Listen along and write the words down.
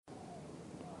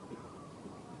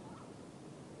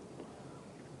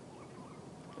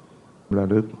ระ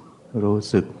ลึกรู้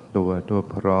สึกตัว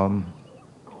พร้อม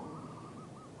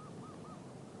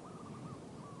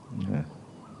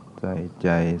ใส่ใจ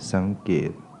สังเก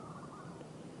ต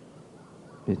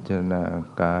พิจารณา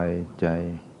กายใจ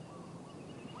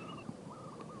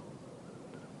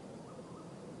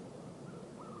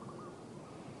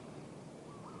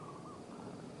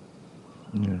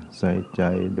ใส่ใจ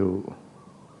ดู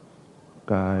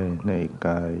กายในก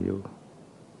ายอยู่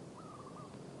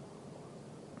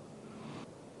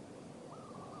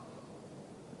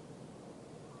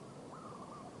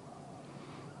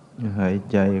หาย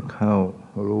ใจเข้า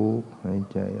รู้หาย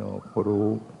ใจออกรู้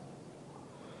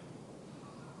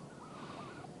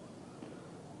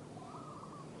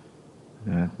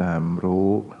ตาม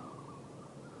รู้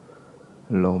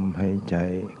ลมหายใจ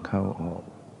เข้าออก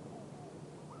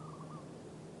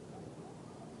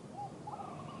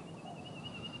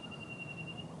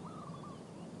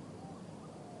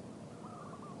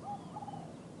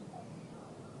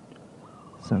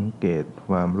สังเกตค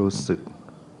วามรู้สึก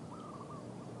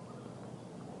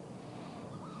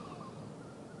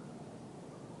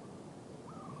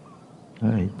ห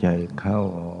ายใจเข้า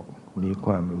ออกมีค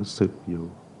วามรู้สึกอยู่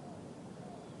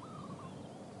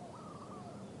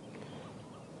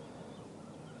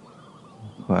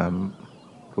ความ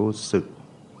รู้สึก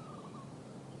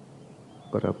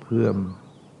กระเพื่อม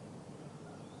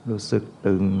รู้สึก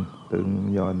ตึง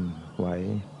หย่อนไหว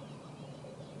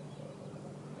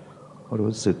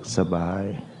รู้สึกสบาย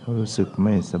รู้สึกไ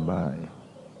ม่สบาย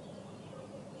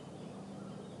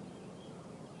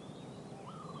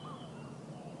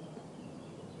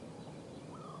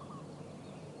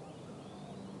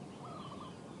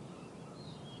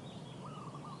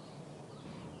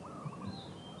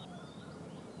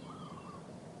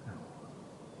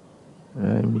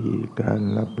มีการ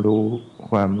รับรู้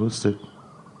ความรู้สึก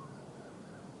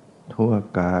ทั่ว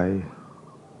กาย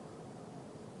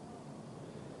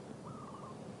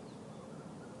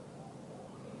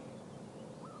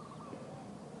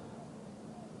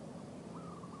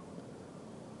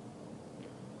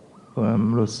ความ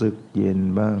รู้สึกเย็น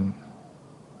บ้าง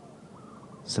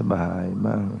สบาย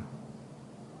บ้าง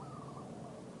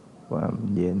ความ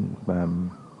เย็นความ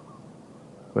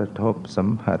กระทบสัม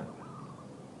ผัส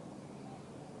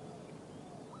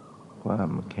ควา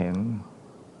มแข็ง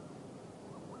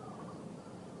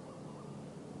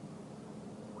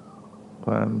ค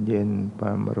วามเย็นคว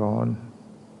ามร้อน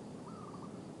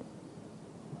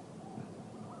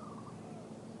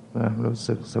ความรู้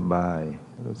สึกสบาย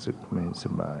รู้สึกไม่ส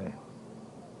บาย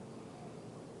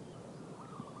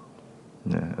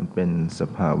เป็นส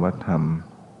ภาวธรรม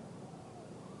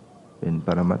เป็นป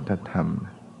รมัตถธรรม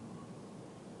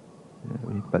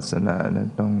วิปัสสนานั้น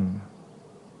ต้อง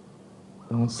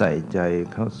ใส่ใจ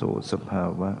เข้าสู่สภา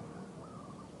วะ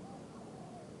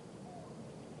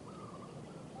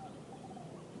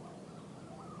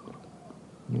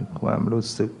มีความรู้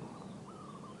สึก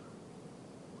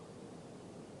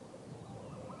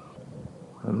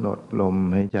กำหนดลม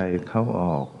หายใจเข้าอ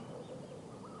อก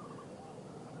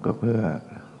ก็เพื่อ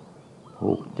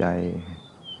ผูกใจ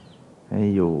ให้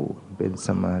อยู่เป็นส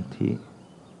มาธิ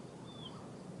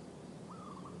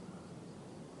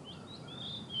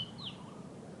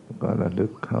ก็ระลึ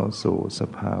กเข้าสู่ส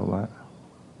ภาวะ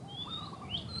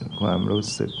ความรู้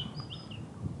สึก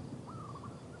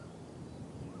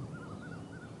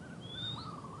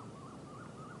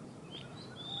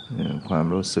ความ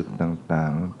รู้สึกต่า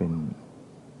งๆเ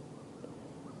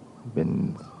ป็น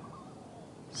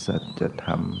สัจธ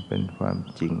รรมเป็นความ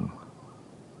จริง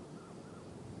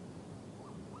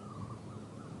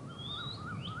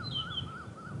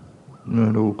เมื่อ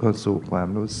รู้เข้าสู่ความ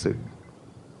รู้สึก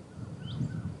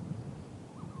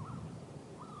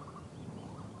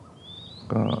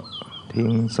ก็ทิ้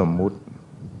งสมมุติ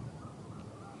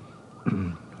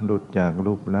หลุดจาก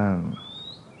รูปร่าง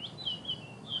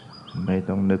ไม่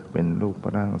ต้องนึกเป็นรูป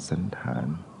ร่างสันฐาน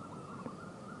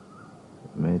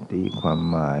ไม่ตีความ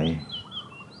หมาย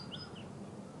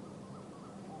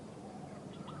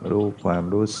รู้ความ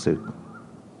รู้สึก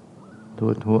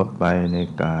ทั่วๆไปใน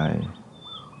กาย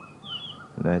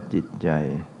และจิตใจ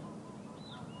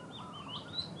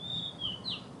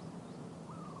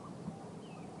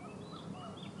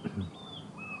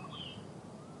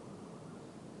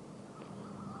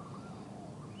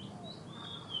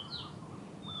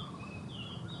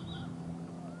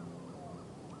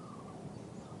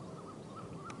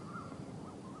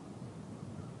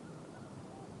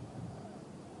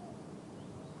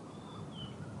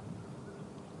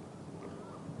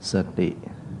สติ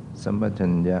สัมปชั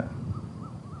ญญะ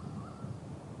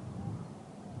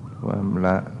ความล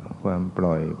ะความป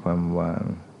ล่อยความวาง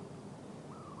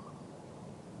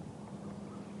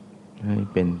ให้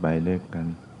เป็นไปด้วยกัน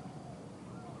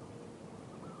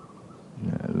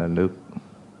ระลึก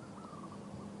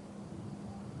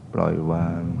ปล่อยวา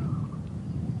ง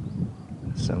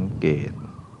สังเกต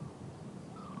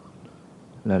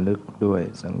ระลึกด้วย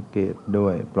สังเกตด้ว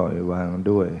ยปล่อยวาง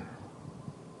ด้วย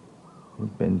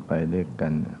เป็นไปด้วยกั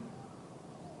น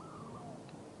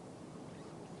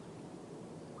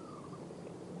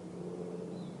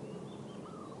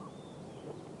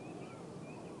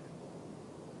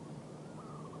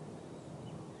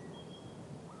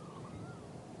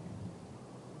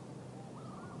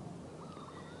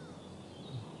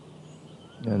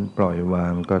งั้นปล่อยวา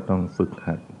งก็ต้องฝึก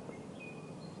หัด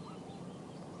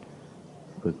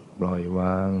ฝึกปล่อยว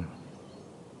าง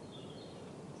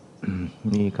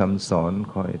มีคำสอน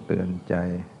คอยเตือนใจ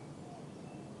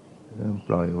เรื่องป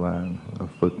ล่อยวางก็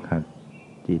ฝึกหัด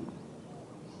จิ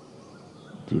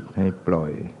ตให้ปล่อ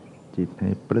ยจิตให้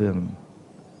เปลื้อง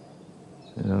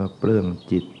แล้วก็เปลื้อง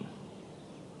จิต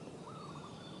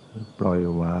ปล่อย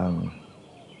วา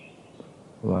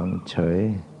งเฉย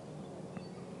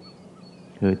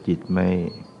คือจิตไ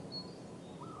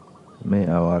ม่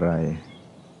เอาอะไร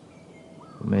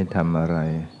ไม่ทำอะไร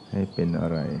ให้เป็นอะ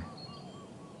ไร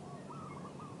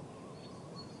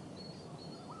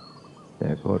แต่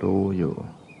ก็รู้อยู่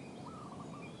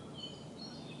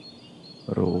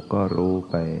รู้ก็รู้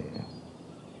ไป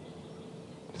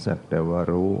สักแต่ว่า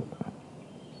รู้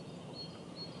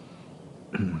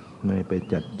ไม่ไป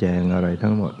จัดแจงอะไร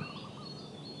ทั้งหมด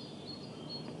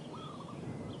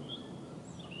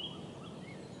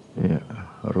เนี่ย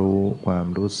รู้ความ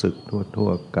รู้สึกทั่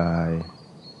วกาย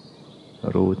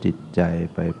รู้จิตใจ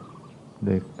ไป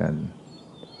ด้วยกัน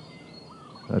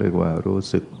เรียกว่ารู้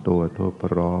สึกตัวทั่วพ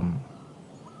ร้อม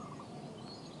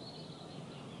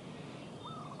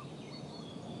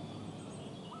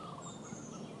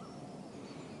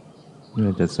เนี่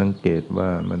ยจะสังเกตว่า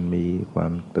มันมีควา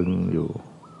มตึงอยู่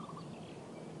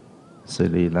ส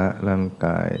รีระร่างก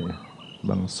าย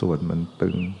บางส่วนมัน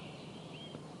ตึง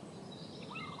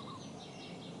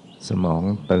สมอง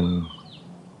ตึง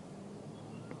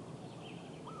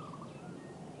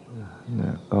น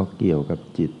ะก็เกี่ยวกับ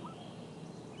จิ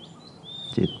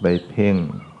ตไปเพ่ง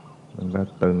มันก็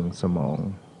ตึงสมอง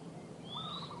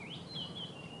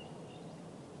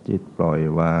จิตปล่อย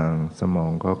วางสมอ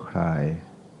งก็คลาย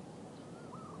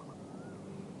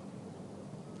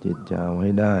จิตจะเอาใ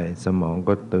ห้ได้สมอง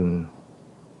ก็ตึง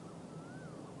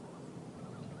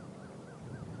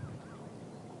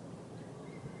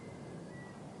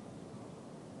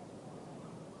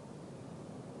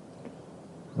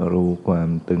รู้ความ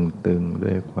ตึง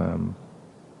ด้วยความ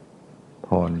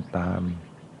ผ่อนตาม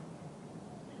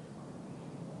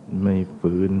ไม่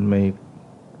ฝืนไม่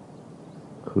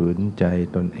ขืนใจ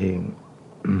ตนเอง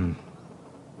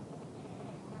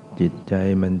จิตใจ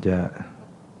มันจะ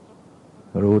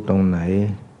รู้ตรงไหน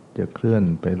จะเคลื่อน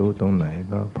ไปรู้ตรงไหน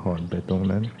ก็ผ่อนไปตรง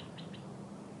นั้น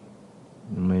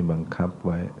ไม่บังคับ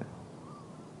ไว้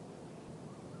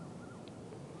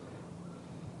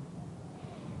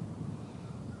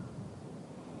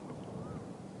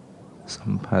สั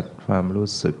มผัสความรู้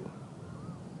สึก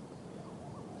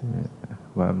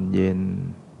ความเย็น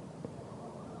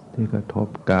ที่กระทบ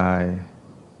กาย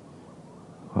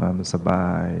ความสบา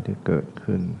ยที่เกิด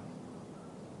ขึ้น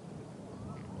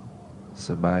ส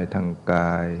บายทางก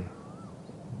าย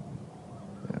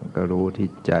ก็รู้ที่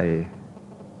ใจ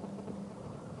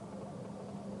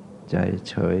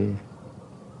เฉย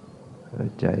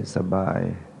ใจสบาย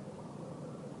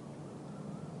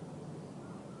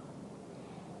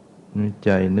ใจ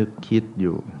นึกคิดอ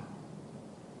ยู่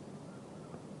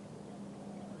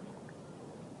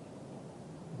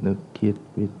นึกคิด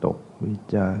วิตกวิ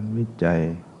จารวิจัย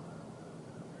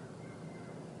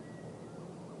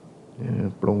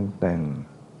ปรุงแต่ง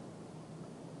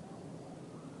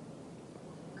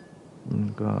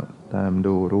ก็ตาม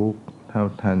ดูรู้เท่า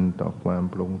ทันต่อความ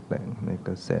ปรุงแต่งในก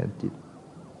ระแสจิต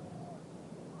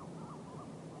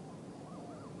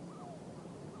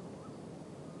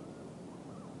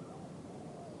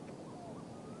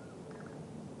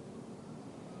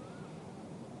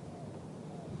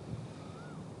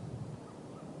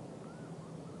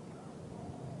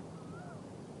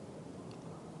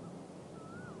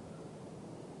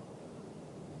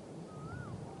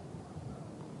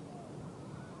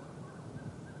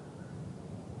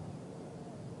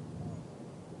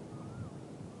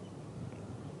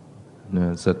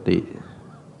สติ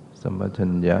สัมปชั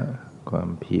ญญะความ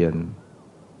เพียร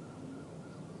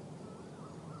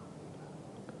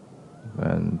ก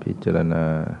ารพิจารณา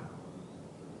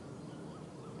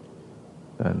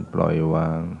การปล่อยว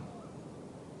าง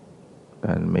ก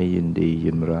ารไม่ยินดี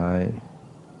ยินร้าย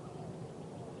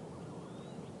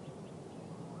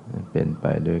เป็นไป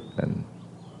ด้วยกัน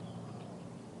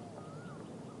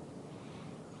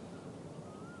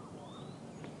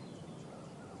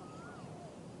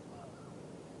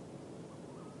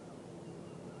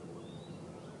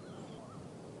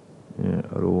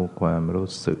รู้ความรู้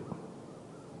สึก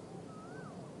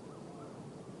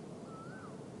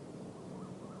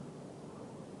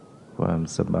ความ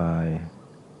สบาย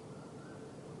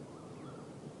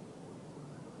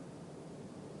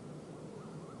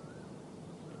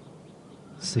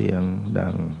เสียงดั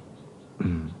ง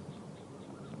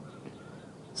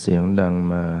เสียงดัง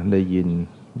มาได้ยิ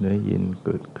นเ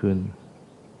กิดขึ้น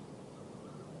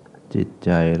จิตใจ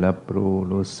รับรู้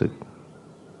รู้สึก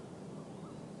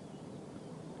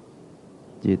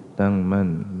จิตตั้งมั่น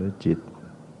หรือจิต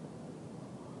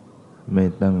ไม่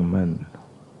ตั้งมั่น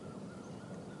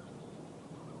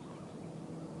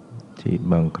ที่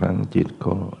บางครั้งจิต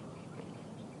ก็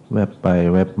แวบไป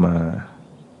แวบมา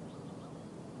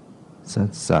สั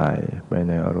ดสายไปใ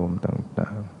นอารมณ์ต่า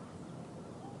ง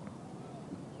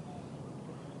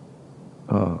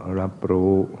ๆก็รับ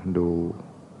รู้ดู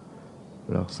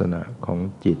ลักษณะของ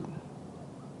จิต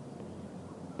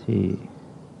ที่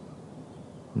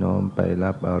น้อมไป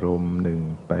รับอารมณ์หนึ่ง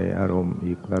ไปอารมณ์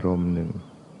อีกอารมณ์หนึ่ง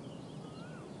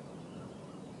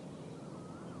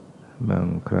บาง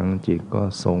ครั้งจิตก็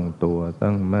ทรงตัว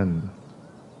ตั้งมั่น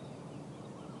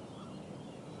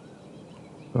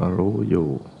ก็รู้อยู่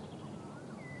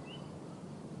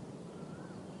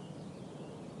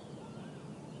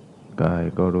กาย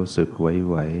ก็รู้สึกไ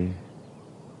หว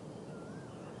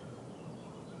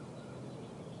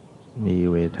ๆมี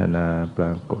เวทนาปร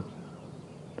ากฏ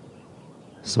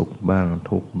สุขบ้าง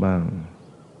ทุกข์บ้าง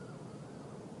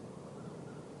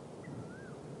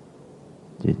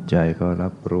จิตใจก็รั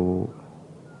บรู้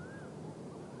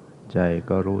ใจ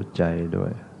ก็รู้ใจด้ว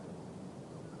ย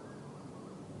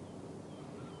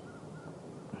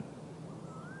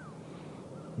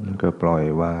มันก็ปล่อย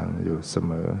วางอยู่เส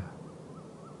มอ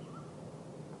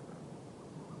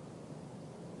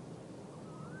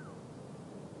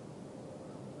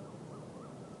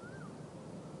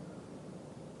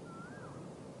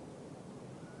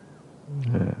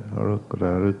ร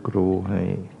ะลึกรู้ให้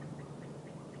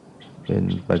เป็น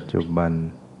ปัจจุบัน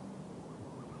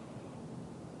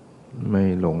ไม่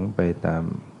หลงไปตาม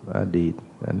อดีต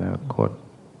อนาคต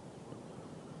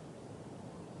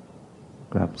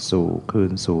กลับคื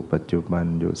นสู่ปัจจุบัน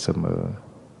อยู่เสมอ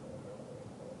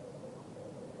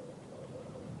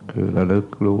คือระลึก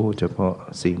รู้เฉพาะ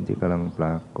สิ่งที่กำลังปร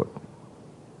ากฏ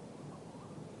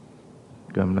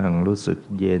กำลังรู้สึก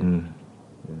เย็น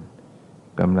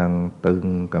กำลังตึง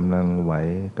กำลังไหว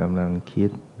กำลังคิ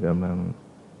ดกำลัง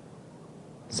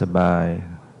สบาย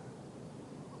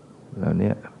แล้วเ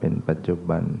นี่ยเป็นปัจจุ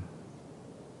บัน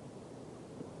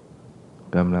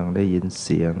กำลังได้ยินเ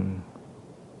สียง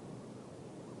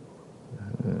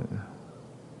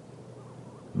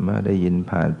มาได้ยิน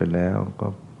ผ่านไปแล้ว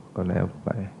ก็แล้วไป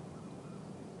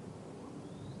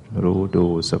รู้ดู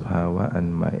สภาวะอัน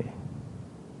ใหม่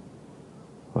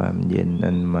ความเย็น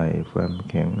อันใหม่ความ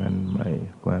แข็งอันใหม่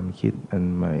ความคิดอัน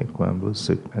ใหม่ความรู้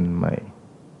สึกอันใหม่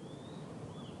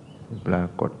ปรา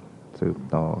กฏสืบ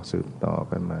ต่อ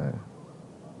กันมา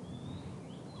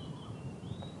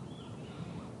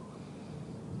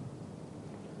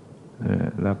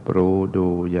รับรู้ดู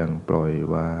อย่างปล่อย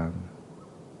วาง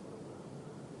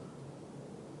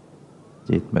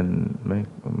จิต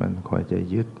มันคอยจะ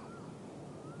ยึด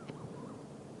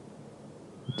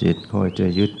จิตคอยจะ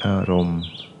ยึดอารมณ์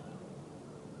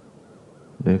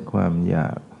ด้วยความอยา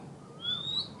ก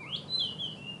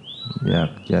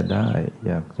จะได้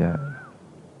อยากจะ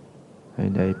ให้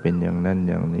ได้เป็นอย่างนั้น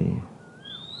อย่างนี้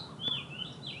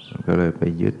ก็เลยไป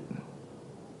ยึด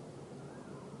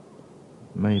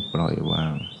ไม่ปล่อยวา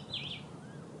ง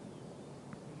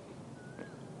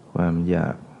ความอยา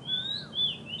ก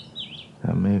ท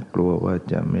ำให้กลัวว่า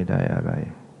จะไม่ได้อะไร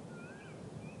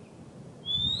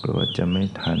กลัวจะไม่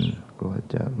ทันกลัว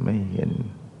จะไม่เห็น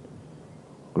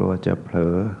กลัวจะเผล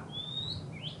อ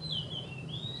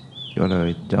ก็เลย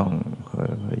จ้อง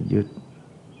เลยยึด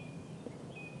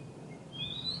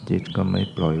จิตก็ไม่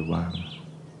ปล่อยวาง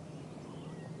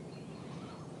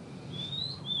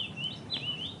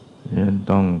ฉะนั้น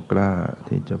ต้องกล้า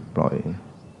ที่จะปล่อย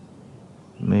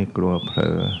ไม่กลัวเผล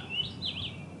อ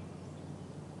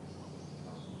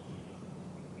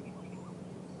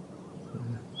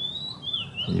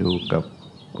อยู่กับ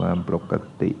ความปก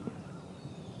ติ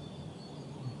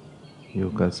อยู่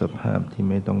กับสภาพที่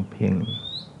ไม่ต้องเพ่ง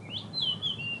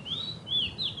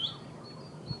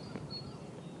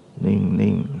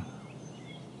นิ่ง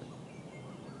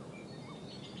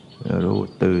รู้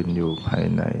ตื่นอยู่ภาย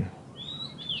ใน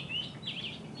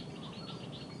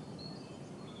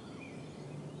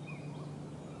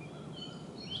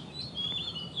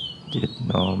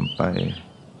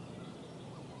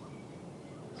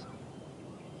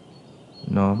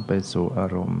น้อมไปสู่อา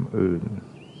รมณ์อื่น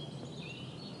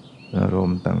อารม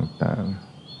ณ์ต่าง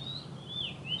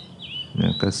ๆเนี่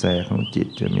ยกระแสของจิต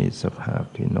จะมีสภาพ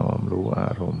ที่น้อมรู้อา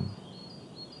รมณ์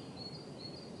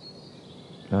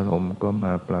ก็ม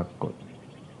าปรากฏ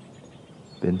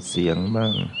เป็นเสียงบ้า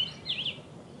ง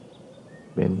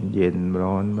เป็นเย็น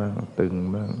ร้อนบ้างตึง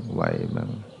บ้างไหวบ้า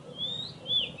ง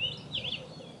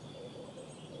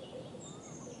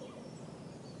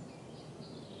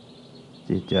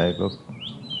จิตใจก็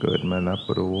เกิดมารับ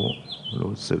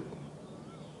รู้สึก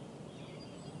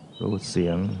รู้เสี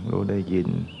ยงรู้ได้ยิน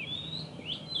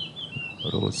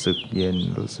รู้สึกเย็น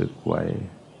รู้สึกไหว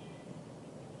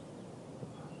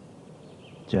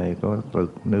ใจก็ตรึ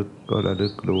กนึกก็ระลึ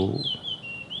กรู้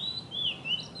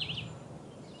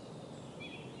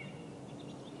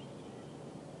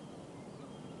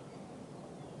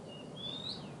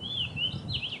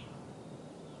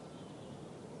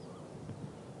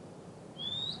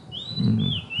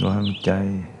วางใจ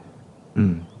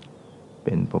เ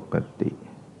ป็นปกติ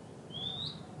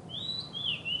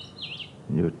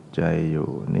หยุดใจอยู่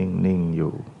นิ่งๆอ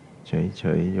ยู่เฉ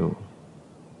ยๆอยู่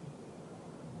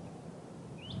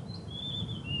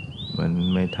มัน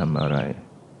ไม่ทำอะไร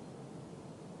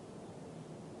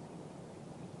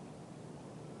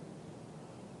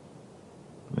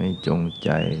ไม่จงใจ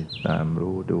ตาม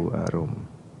รู้ดูอารมณ์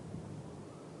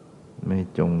ไม่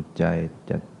จงใจ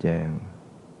จัดแจง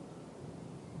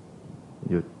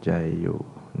หยุดใจอยู่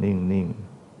นิ่งๆ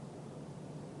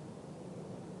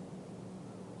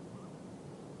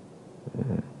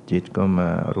จิตก็มา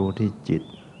รู้ที่จิต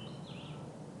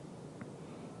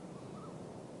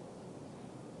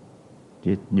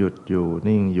จิตหยุดอยู่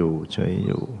นิ่งอยู่เฉยอ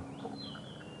ยู่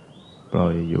ปล่อ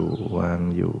ยอยู่วาง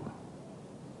อยู่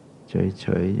เฉ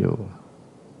ยๆอยู่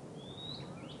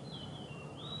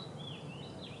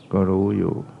ก็รู้อ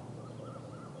ยู่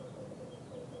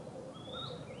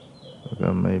แล้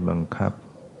วก็ไม่บังคับ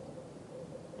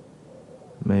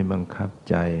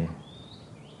ใจ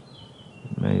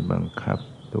ไม่บังคับ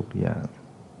ทุกอย่าง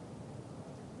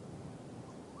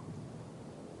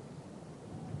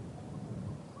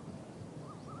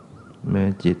แม้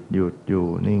จิตหยุดอยู่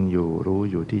นิ่งอยู่รู้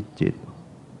อยู่ที่จิต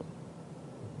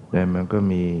แต่มันก็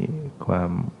มีควา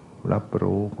มรับ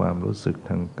รู้ความรู้สึก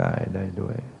ทางกายได้ด้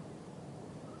วย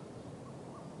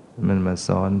มันมา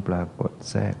ซ้อนปรากฏ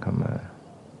แทรกเข้ามา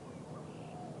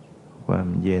ความ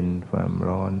เย็นความ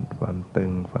ร้อนความตึ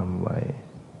งความไหว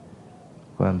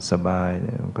ความสบายเ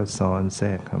นี่ยมันก็ซ้อนแทร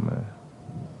กเข้ามา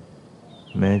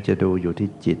แม้จะดูอยู่ที่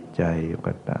จิตใจ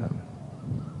ก็ตาม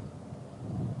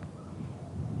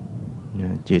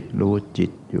จิตรู้จิ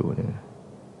ตอยู่เนี่ย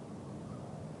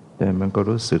แต่มันก็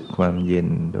รู้สึกความเย็น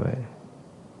ด้วย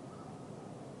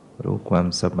รู้ความ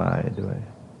สบายด้วย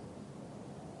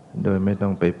โดยไม่ต้อ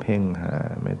งไปเพ่งหา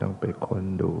ไม่ต้องไปค้น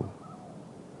ดู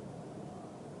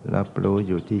รับรู้อ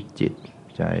ยู่ที่จิต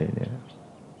ใจเนี่ย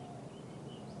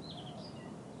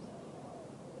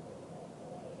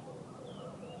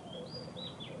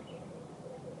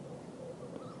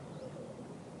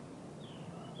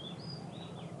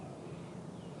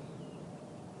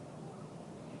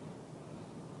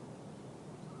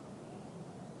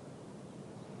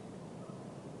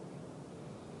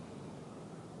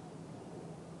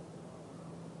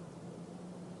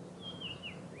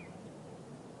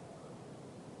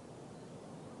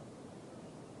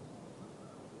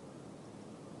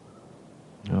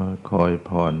คอย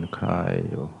ผ่อนคลาย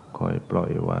อยู่คอยปล่อ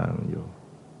ยวางอยู่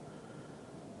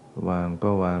วางก็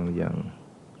วางอย่าง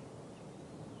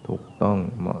ถูกต้อง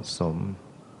เหมาะสม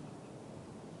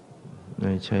ไ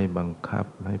ม่ใช่บังคับ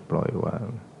ให้ปล่อยว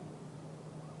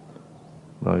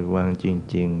างจ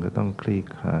ริงๆก็ต้องคลี่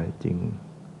คลายจริง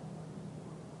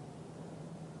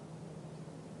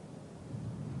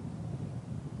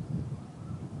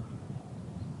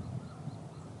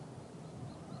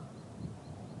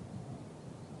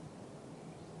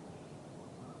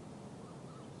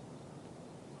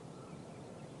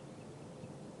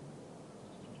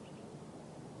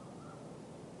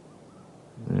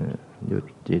หยุด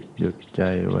จิตหยุดใจ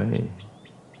ไว้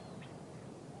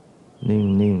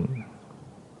นิ่ง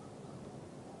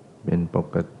ๆเป็นป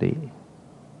กติ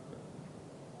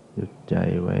หยุดใจ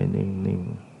ไว้นิ่ง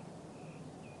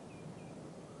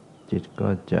ๆจิตก็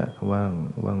จะว่าง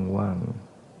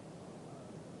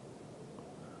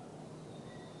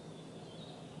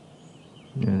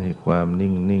ในความ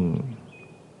นิ่ง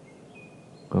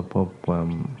ๆก็พบความ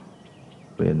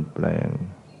เปลี่ยนแปลง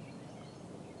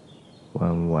คว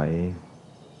ามไหว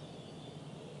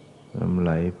ความไห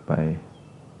ลไป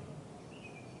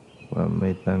ความไ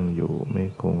ม่ตั้งอยู่ไม่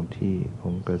คงที่ขอ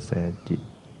งกระแสจิต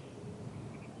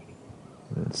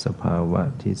สภาวะ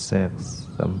ที่แทรก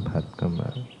สัมผัสเข้ามา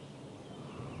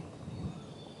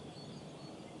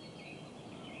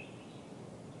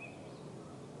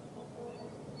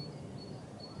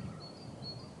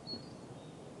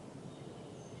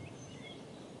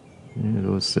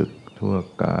รู้สึกทั่ว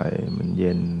กายมันเ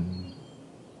ย็น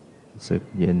รู้สึก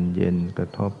เย็นเย็นกระ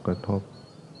ทบกระทบ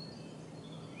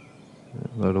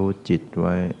ก็รู้จิตไ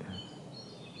ว้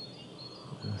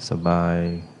สบาย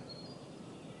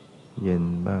เย็น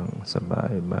บ้างสบา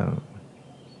ยบ้าง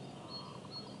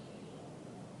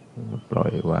ปล่อ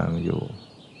ยวางอยู่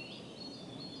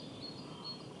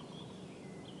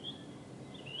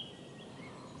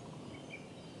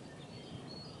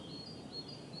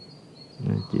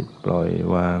จิตปล่อย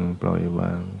วางปล่อยว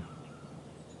าง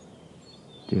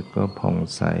จิตก็ผ่อง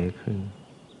ใสขึ้น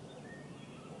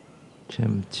แช่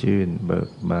มชื่นเบิ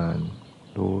กบาน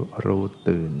รู้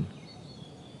ตื่น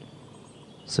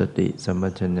สติสัมป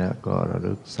ชัญญะก็ระ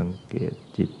ลึกสังเกต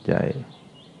จิตใจ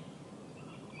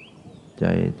ใจ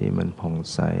ที่มันผ่อง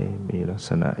ใสมีลักษ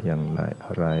ณะอย่างไรอ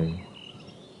ะไร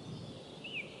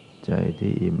ใจ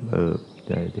ที่อิ่มเอิบใ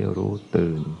จที่รู้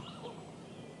ตื่น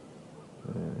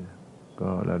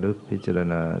ก็ระลึกพิจาร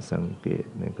ณาสังเกต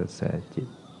ในกระแสจิต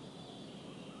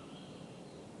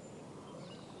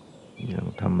อย่าง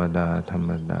ธรรมดาธรร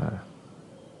มดา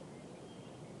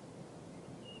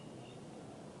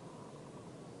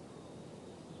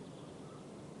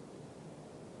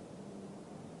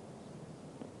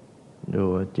ดู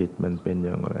ว่าจิตมันเป็นอ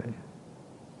ย่างไร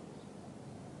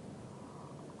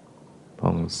ผ่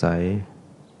องใส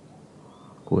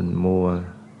ขุ่นมัว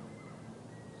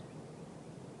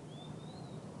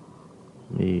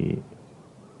มี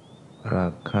รา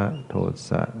คะโทส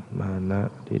ะมานะ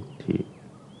ทิฏฐิ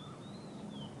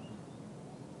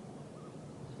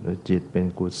หรือจิตเป็น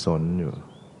กุศลอยู่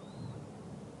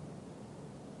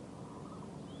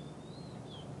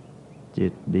จิ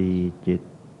ตดีจิต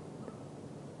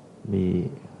มี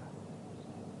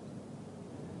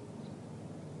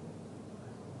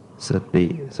สติ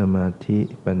สมาธิ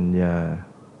ปัญญา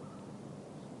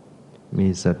มี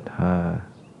ศรัทธา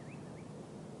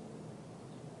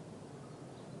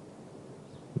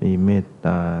มีเมตต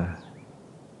า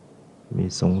มี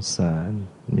สงสาร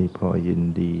มีพอยิน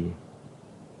ดี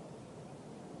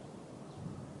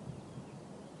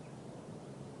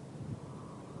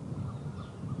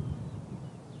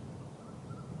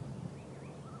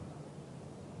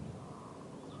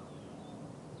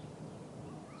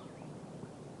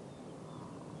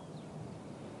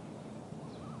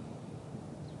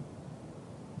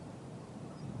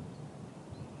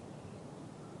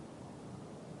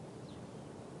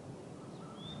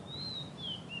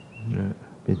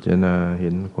พิจารณาเ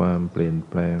ห็นความเปลี่ยน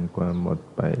แปลงความหมด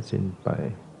ไปสิ้นไป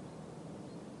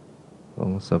ขอ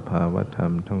งสภาวธรร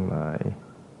มทั้งหลาย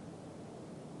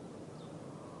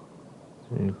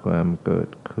มีความเกิด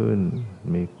ขึ้น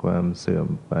มีความเสื่อม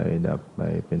ไปดับไป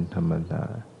เป็นธรรมดา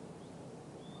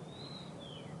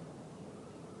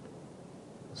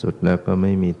สุดแล้วก็ไ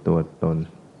ม่มีตัวตน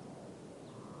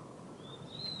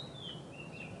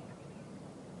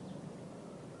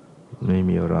ไม่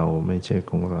มีเราไม่ใช่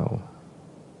ของเรา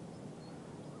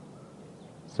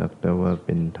สักแต่ว่าเ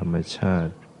ป็นธรรมชา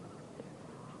ติ